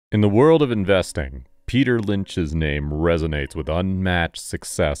In the world of investing, Peter Lynch's name resonates with unmatched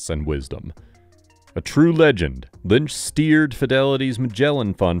success and wisdom. A true legend, Lynch steered Fidelity's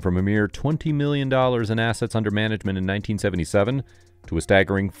Magellan fund from a mere $20 million in assets under management in 1977 to a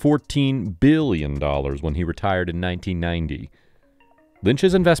staggering $14 billion when he retired in 1990.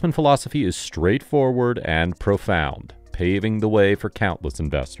 Lynch's investment philosophy is straightforward and profound, paving the way for countless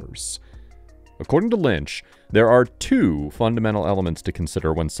investors. According to Lynch, there are two fundamental elements to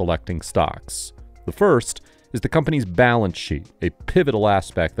consider when selecting stocks. The first is the company's balance sheet, a pivotal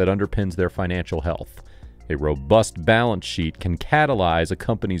aspect that underpins their financial health. A robust balance sheet can catalyze a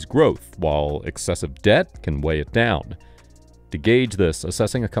company's growth, while excessive debt can weigh it down. To gauge this,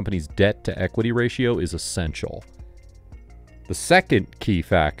 assessing a company's debt-to-equity ratio is essential. The second key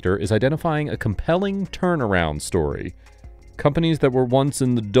factor is identifying a compelling turnaround story. Companies that were once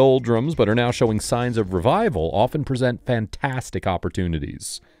in the doldrums but are now showing signs of revival often present fantastic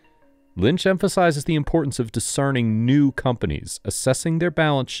opportunities. Lynch emphasizes the importance of discerning new companies, assessing their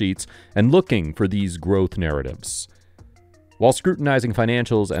balance sheets, and looking for these growth narratives. While scrutinizing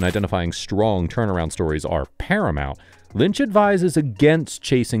financials and identifying strong turnaround stories are paramount, Lynch advises against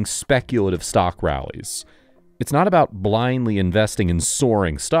chasing speculative stock rallies. It's not about blindly investing in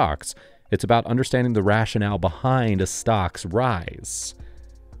soaring stocks. It's about understanding the rationale behind a stock's rise.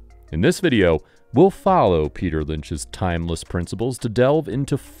 In this video, we'll follow Peter Lynch's timeless principles to delve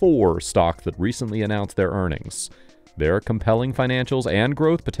into 4 stocks that recently announced their earnings. Their compelling financials and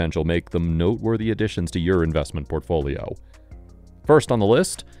growth potential make them noteworthy additions to your investment portfolio. First on the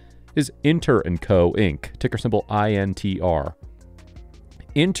list is Inter & Co. Inc., ticker symbol INTR.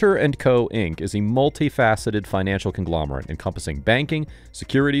 Inter & Co. Inc. is a multifaceted financial conglomerate encompassing banking,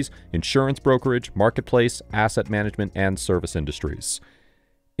 securities, insurance brokerage, marketplace, asset management, and service industries.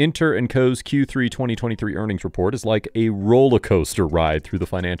 Inter & Co.'s Q3 2023 earnings report is like a roller coaster ride through the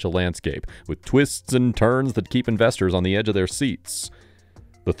financial landscape, with twists and turns that keep investors on the edge of their seats.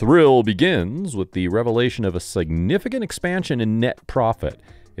 The thrill begins with the revelation of a significant expansion in net profit,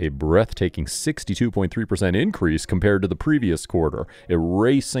 a breathtaking 62.3% increase compared to the previous quarter,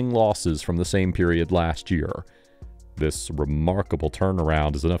 erasing losses from the same period last year. This remarkable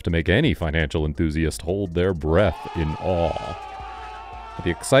turnaround is enough to make any financial enthusiast hold their breath in awe. But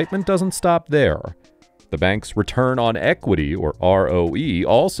the excitement doesn't stop there. The bank's return on equity, or ROE,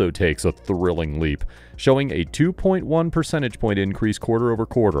 also takes a thrilling leap, showing a 2.1 percentage point increase quarter over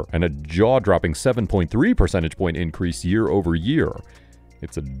quarter and a jaw-dropping 7.3 percentage point increase year over year.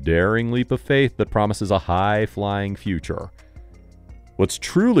 It's a daring leap of faith that promises a high-flying future. What's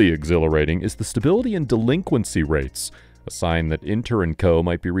truly exhilarating is the stability in delinquency rates, a sign that Inter & Co.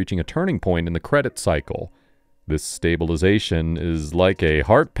 might be reaching a turning point in the credit cycle. This stabilization is like a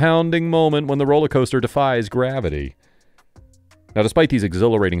heart-pounding moment when the roller coaster defies gravity. Now, despite these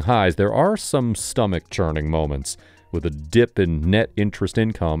exhilarating highs, there are some stomach-churning moments, with a dip in net interest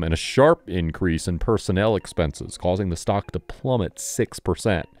income and a sharp increase in personnel expenses, causing the stock to plummet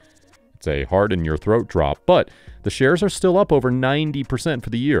 6%. It's a hard-in-your-throat drop, but the shares are still up over 90% for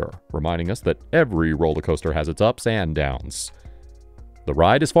the year, reminding us that every roller coaster has its ups and downs. The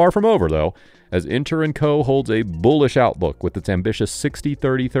ride is far from over, though, as Inter & Co. holds a bullish outlook with its ambitious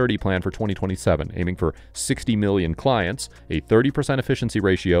 60-30-30 plan for 2027, aiming for 60 million clients, a 30% efficiency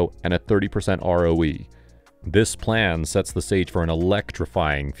ratio, and a 30% ROE. This plan sets the stage for an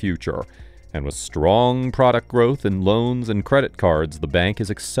electrifying future, and with strong product growth in loans and credit cards, the bank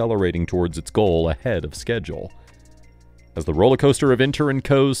is accelerating towards its goal ahead of schedule. As the roller coaster of Inter &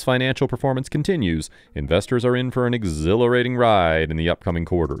 Co.'s financial performance continues, investors are in for an exhilarating ride in the upcoming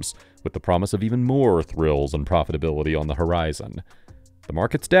quarters, with the promise of even more thrills and profitability on the horizon. The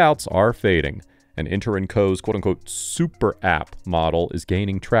market's doubts are fading, and Inter & Co.'s quote-unquote super app model is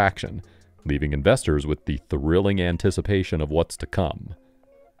gaining traction, leaving investors with the thrilling anticipation of what's to come.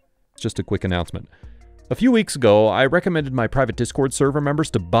 Just a quick announcement. A few weeks ago, I recommended my private Discord server members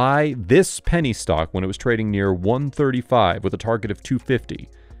to buy this penny stock when it was trading near 135 with a target of 250.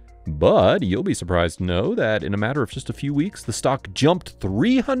 But you'll be surprised to know that in a matter of just a few weeks, the stock jumped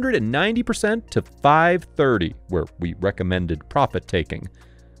 390% to 530, where we recommended profit taking.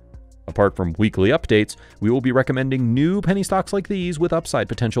 Apart from weekly updates, we will be recommending new penny stocks like these with upside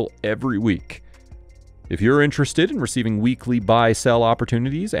potential every week. If you're interested in receiving weekly buy-sell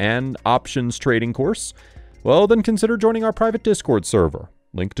opportunities and options trading course, well, then consider joining our private Discord server.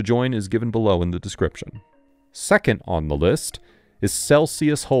 Link to join is given below in the description. Second on the list is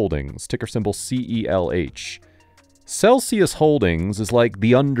Celsius Holdings, ticker symbol CELH. Celsius Holdings is like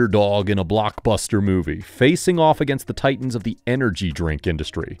the underdog in a blockbuster movie, facing off against the titans of the energy drink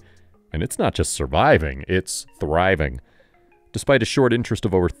industry. And it's not just surviving, it's thriving. Despite a short interest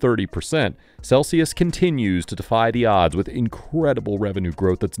of over 30%, Celsius continues to defy the odds with incredible revenue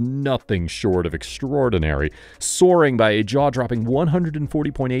growth that's nothing short of extraordinary, soaring by a jaw-dropping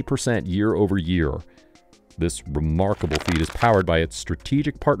 140.8% year over year. This remarkable feat is powered by its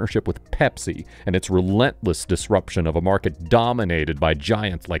strategic partnership with Pepsi and its relentless disruption of a market dominated by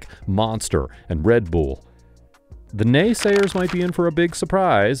giants like Monster and Red Bull. The naysayers might be in for a big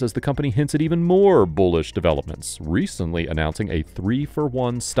surprise as the company hints at even more bullish developments, recently announcing a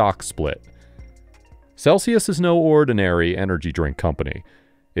 3-for-1 stock split. Celsius is no ordinary energy drink company.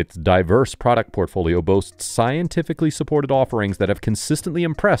 Its diverse product portfolio boasts scientifically supported offerings that have consistently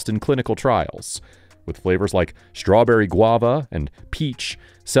impressed in clinical trials. With flavors like strawberry guava and peach,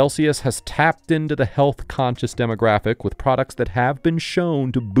 Celsius has tapped into the health-conscious demographic with products that have been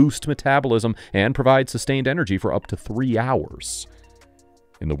shown to boost metabolism and provide sustained energy for up to 3 hours.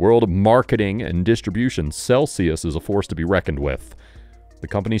 In the world of marketing and distribution, Celsius is a force to be reckoned with. The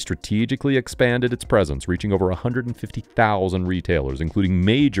company strategically expanded its presence, reaching over 150,000 retailers, including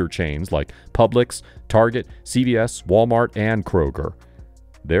major chains like Publix, Target, CVS, Walmart, and Kroger.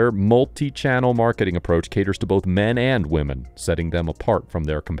 Their multi-channel marketing approach caters to both men and women, setting them apart from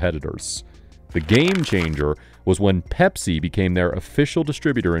their competitors. The game changer was when Pepsi became their official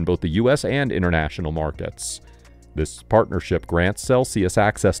distributor in both the US and international markets. This partnership grants Celsius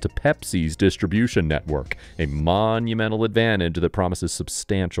access to Pepsi's distribution network, a monumental advantage that promises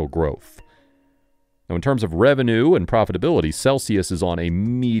substantial growth. Now, in terms of revenue and profitability, Celsius is on a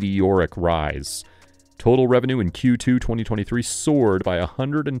meteoric rise. Total revenue in Q2 2023 soared by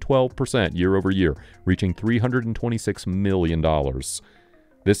 112% year over year, reaching $326 million.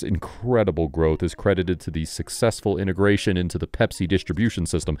 This incredible growth is credited to the successful integration into the Pepsi distribution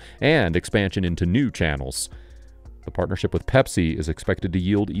system and expansion into new channels. The partnership with Pepsi is expected to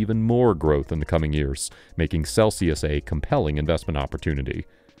yield even more growth in the coming years, making Celsius a compelling investment opportunity.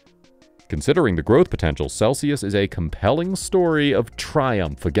 Considering the growth potential, Celsius is a compelling story of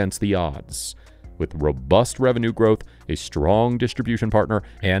triumph against the odds. With robust revenue growth, a strong distribution partner,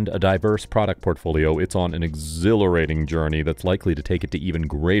 and a diverse product portfolio, it's on an exhilarating journey that's likely to take it to even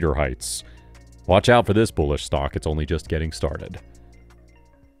greater heights. Watch out for this bullish stock, it's only just getting started.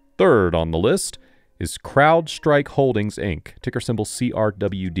 Third on the list is CrowdStrike Holdings, Inc., ticker symbol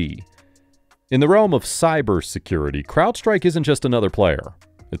CRWD. In the realm of cybersecurity, CrowdStrike isn't just another player.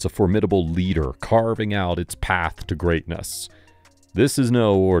 It's a formidable leader carving out its path to greatness. This is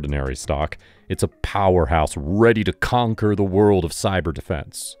no ordinary stock. It's a powerhouse ready to conquer the world of cyber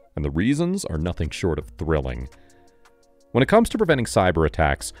defense, and the reasons are nothing short of thrilling. When it comes to preventing cyber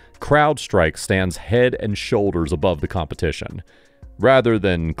attacks, CrowdStrike stands head and shoulders above the competition. Rather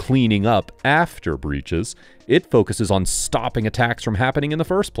than cleaning up after breaches, it focuses on stopping attacks from happening in the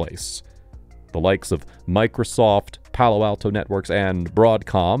first place. The likes of Microsoft, Palo Alto Networks, and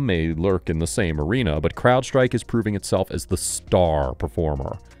Broadcom may lurk in the same arena, but CrowdStrike is proving itself as the star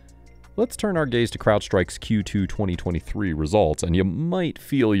performer. Let's turn our gaze to CrowdStrike's Q2 2023 results, and you might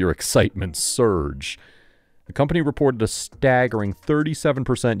feel your excitement surge. The company reported a staggering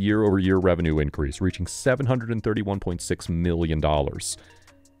 37% year-over-year revenue increase, reaching $731.6 million.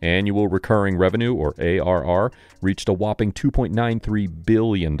 Annual recurring revenue, or ARR, reached a whopping $2.93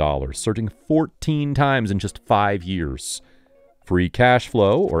 billion, surging 14 times in just 5 years. Free cash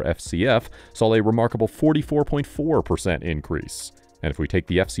flow, or FCF, saw a remarkable 44.4% increase. And if we take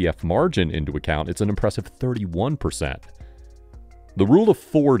the FCF margin into account, it's an impressive 31%. The Rule of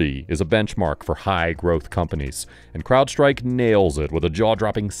 40 is a benchmark for high-growth companies, and CrowdStrike nails it with a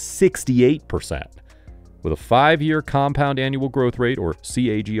jaw-dropping 68%. With a 5-year compound annual growth rate, or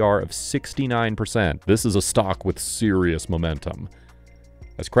CAGR, of 69%, this is a stock with serious momentum.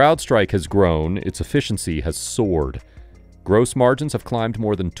 As CrowdStrike has grown, its efficiency has soared. Gross margins have climbed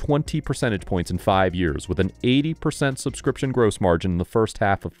more than 20 percentage points in 5 years, with an 80% subscription gross margin in the first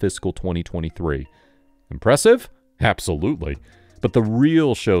half of fiscal 2023. Impressive? Absolutely. But the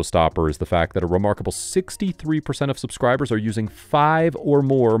real showstopper is the fact that a remarkable 63% of subscribers are using 5 or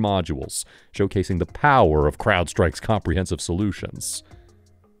more modules, showcasing the power of CrowdStrike's comprehensive solutions.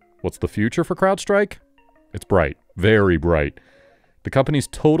 What's the future for CrowdStrike? It's bright, very bright. The company's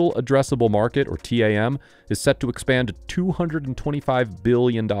total addressable market, or TAM, is set to expand to $225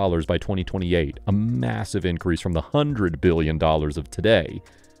 billion by 2028, a massive increase from the $100 billion of today.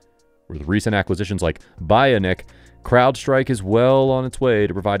 With recent acquisitions like Bionic, CrowdStrike is well on its way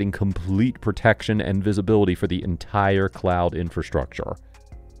to providing complete protection and visibility for the entire cloud infrastructure.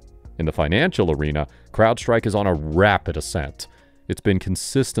 In the financial arena, CrowdStrike is on a rapid ascent. It's been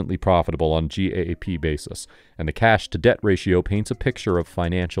consistently profitable on GAAP basis, and the cash-to-debt ratio paints a picture of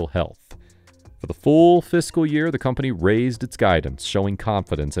financial health. For the full fiscal year, the company raised its guidance, showing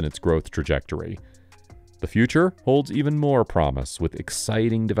confidence in its growth trajectory. The future holds even more promise, with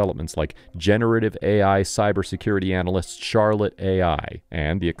exciting developments like generative AI cybersecurity analyst Charlotte AI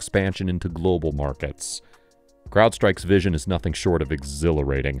and the expansion into global markets. CrowdStrike's vision is nothing short of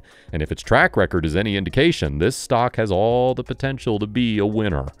exhilarating, and if its track record is any indication, this stock has all the potential to be a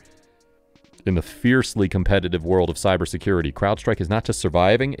winner. In the fiercely competitive world of cybersecurity, CrowdStrike is not just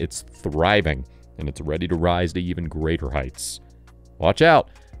surviving, it's thriving, and it's ready to rise to even greater heights. Watch out!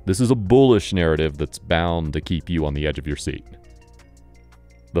 This is a bullish narrative that's bound to keep you on the edge of your seat.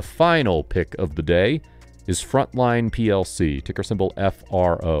 The final pick of the day is Frontline PLC, ticker symbol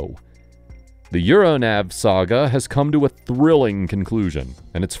FRO. The Euronav saga has come to a thrilling conclusion,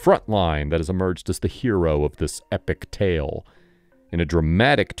 and it's Frontline that has emerged as the hero of this epic tale. In a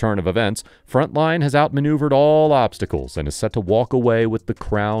dramatic turn of events, Frontline has outmaneuvered all obstacles and is set to walk away with the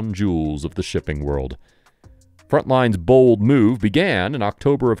crown jewels of the shipping world. Frontline's bold move began in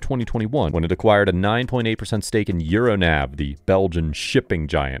October of 2021 when it acquired a 9.8% stake in Euronav, the Belgian shipping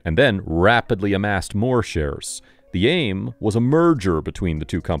giant, and then rapidly amassed more shares. The aim was a merger between the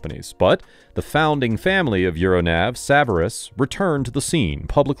two companies, but the founding family of Euronav, Savarys, returned to the scene,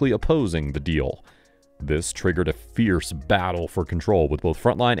 publicly opposing the deal. This triggered a fierce battle for control, with both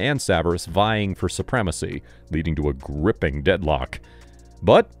Frontline and Savarys vying for supremacy, leading to a gripping deadlock.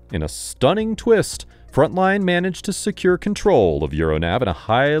 But, in a stunning twist, Frontline managed to secure control of Euronav in a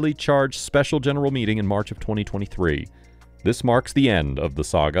highly charged special general meeting in March of 2023. This marks the end of the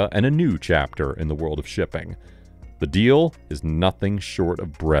saga and a new chapter in the world of shipping. The deal is nothing short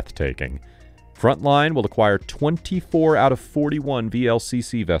of breathtaking. Frontline will acquire 24 out of 41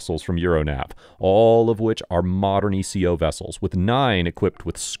 VLCC vessels from Euronav, all of which are modern ECO vessels, with 9 equipped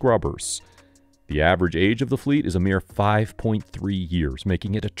with scrubbers. The average age of the fleet is a mere 5.3 years,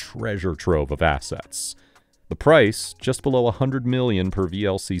 making it a treasure trove of assets. The price, just below $100 million per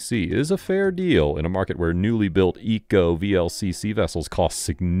VLCC, is a fair deal in a market where newly built eco VLCC vessels cost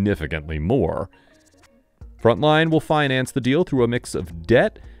significantly more. Frontline will finance the deal through a mix of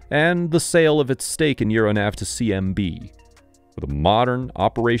debt and the sale of its stake in Euronav to CMB. With a modern,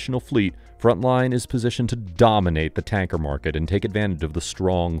 operational fleet, Frontline is positioned to dominate the tanker market and take advantage of the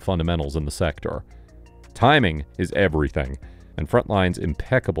strong fundamentals in the sector. Timing is everything, and Frontline's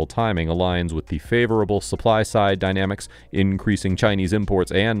impeccable timing aligns with the favorable supply-side dynamics, increasing Chinese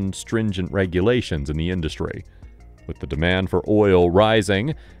imports, and stringent regulations in the industry. With the demand for oil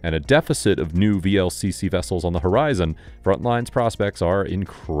rising and a deficit of new VLCC vessels on the horizon, Frontline's prospects are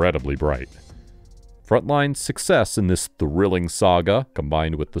incredibly bright. Frontline's success in this thrilling saga,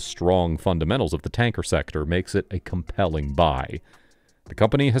 combined with the strong fundamentals of the tanker sector, makes it a compelling buy. The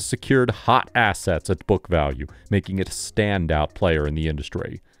company has secured hot assets at book value, making it a standout player in the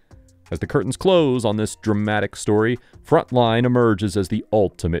industry. As the curtains close on this dramatic story, Frontline emerges as the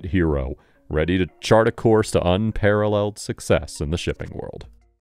ultimate hero, ready to chart a course to unparalleled success in the shipping world.